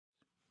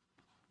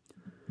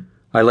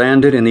I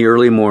landed in the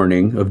early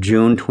morning of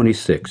June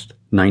 26,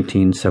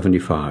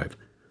 1975,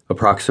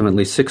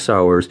 approximately 6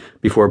 hours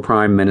before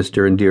Prime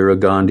Minister Indira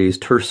Gandhi's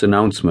terse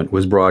announcement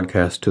was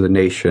broadcast to the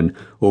nation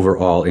over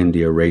All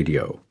India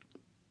Radio.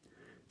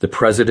 The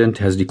President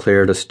has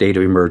declared a state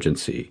of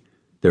emergency.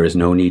 There is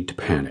no need to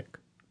panic.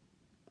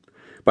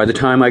 By the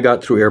time I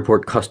got through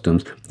airport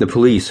customs, the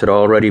police had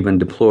already been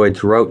deployed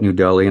throughout New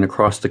Delhi and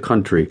across the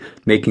country,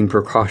 making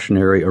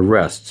precautionary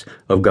arrests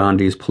of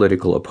Gandhi's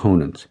political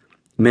opponents,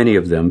 many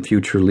of them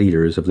future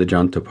leaders of the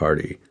Janata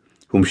Party,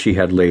 whom she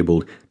had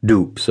labeled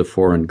dupes of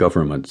foreign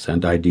governments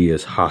and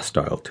ideas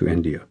hostile to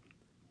India.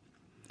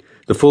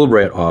 The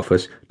Fulbright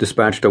office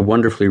dispatched a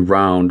wonderfully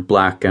round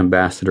black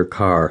ambassador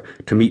car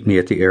to meet me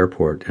at the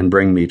airport and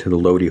bring me to the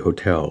Lodi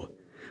Hotel,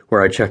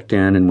 where I checked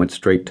in and went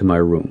straight to my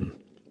room.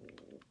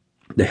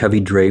 The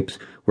heavy drapes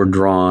were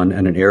drawn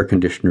and an air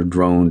conditioner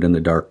droned in the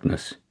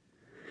darkness.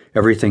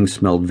 Everything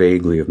smelled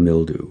vaguely of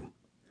mildew.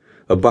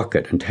 A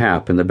bucket and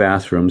tap in the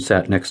bathroom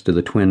sat next to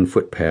the twin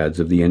footpads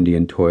of the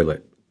Indian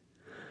toilet.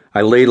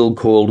 I ladled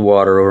cold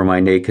water over my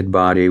naked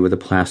body with a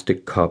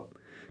plastic cup,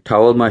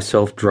 toweled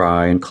myself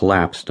dry, and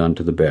collapsed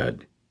onto the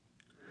bed.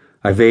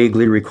 I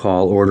vaguely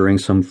recall ordering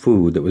some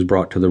food that was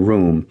brought to the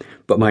room,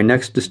 but my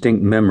next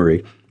distinct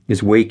memory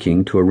is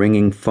waking to a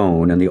ringing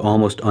phone and the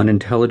almost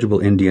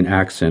unintelligible Indian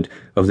accent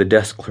of the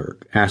desk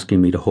clerk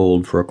asking me to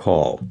hold for a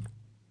call.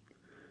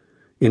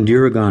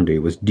 Indira Gandhi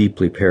was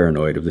deeply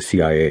paranoid of the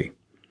CIA,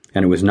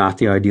 and it was not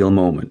the ideal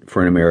moment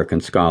for an American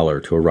scholar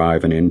to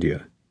arrive in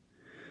India.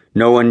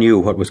 No one knew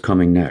what was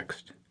coming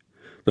next.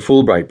 The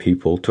Fulbright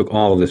people took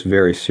all of this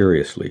very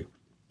seriously.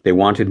 They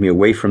wanted me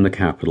away from the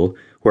capital,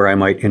 where I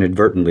might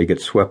inadvertently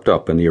get swept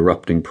up in the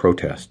erupting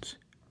protests.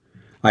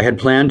 I had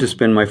planned to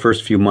spend my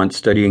first few months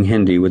studying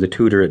Hindi with a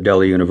tutor at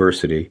Delhi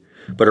University,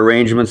 but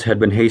arrangements had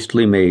been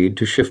hastily made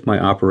to shift my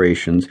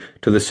operations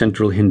to the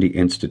Central Hindi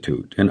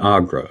Institute in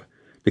Agra,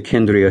 the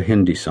Kendriya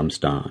Hindi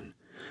Samsthan,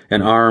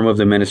 an arm of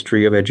the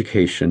Ministry of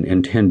Education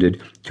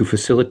intended to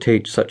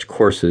facilitate such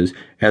courses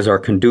as are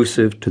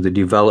conducive to the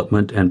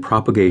development and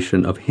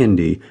propagation of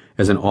Hindi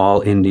as an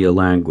all-India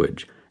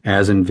language,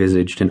 as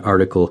envisaged in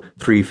Article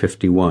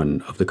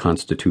 351 of the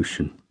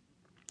Constitution.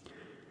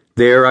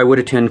 There I would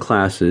attend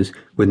classes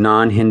with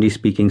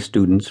non-Hindi-speaking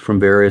students from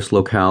various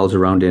locales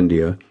around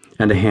India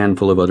and a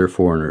handful of other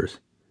foreigners.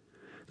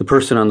 The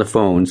person on the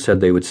phone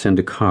said they would send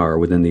a car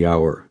within the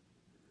hour.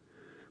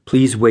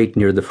 "Please wait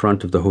near the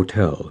front of the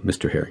hotel,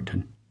 Mr.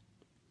 Harrington."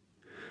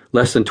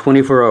 Less than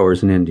 24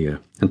 hours in India,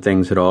 and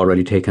things had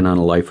already taken on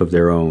a life of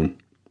their own.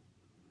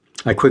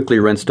 I quickly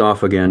rinsed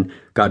off again,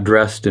 got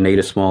dressed and ate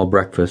a small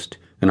breakfast,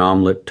 an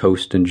omelette,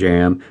 toast, and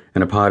jam,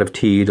 and a pot of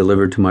tea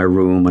delivered to my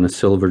room on a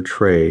silver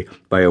tray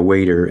by a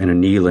waiter in a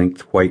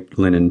knee-length white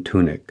linen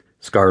tunic,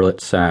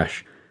 scarlet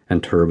sash,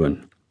 and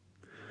turban.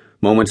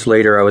 Moments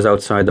later, I was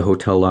outside the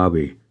hotel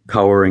lobby,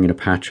 cowering in a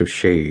patch of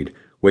shade,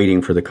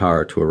 waiting for the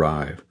car to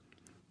arrive.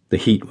 The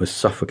heat was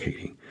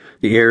suffocating,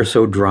 the air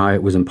so dry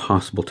it was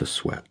impossible to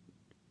sweat.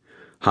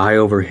 High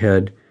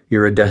overhead,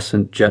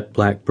 iridescent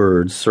jet-black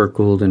birds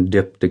circled and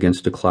dipped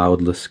against a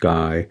cloudless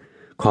sky,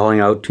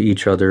 calling out to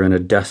each other in a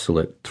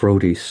desolate,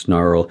 throaty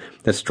snarl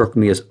that struck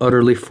me as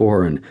utterly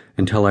foreign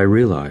until I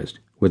realized,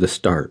 with a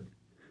start,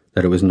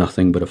 that it was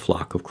nothing but a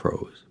flock of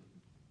crows.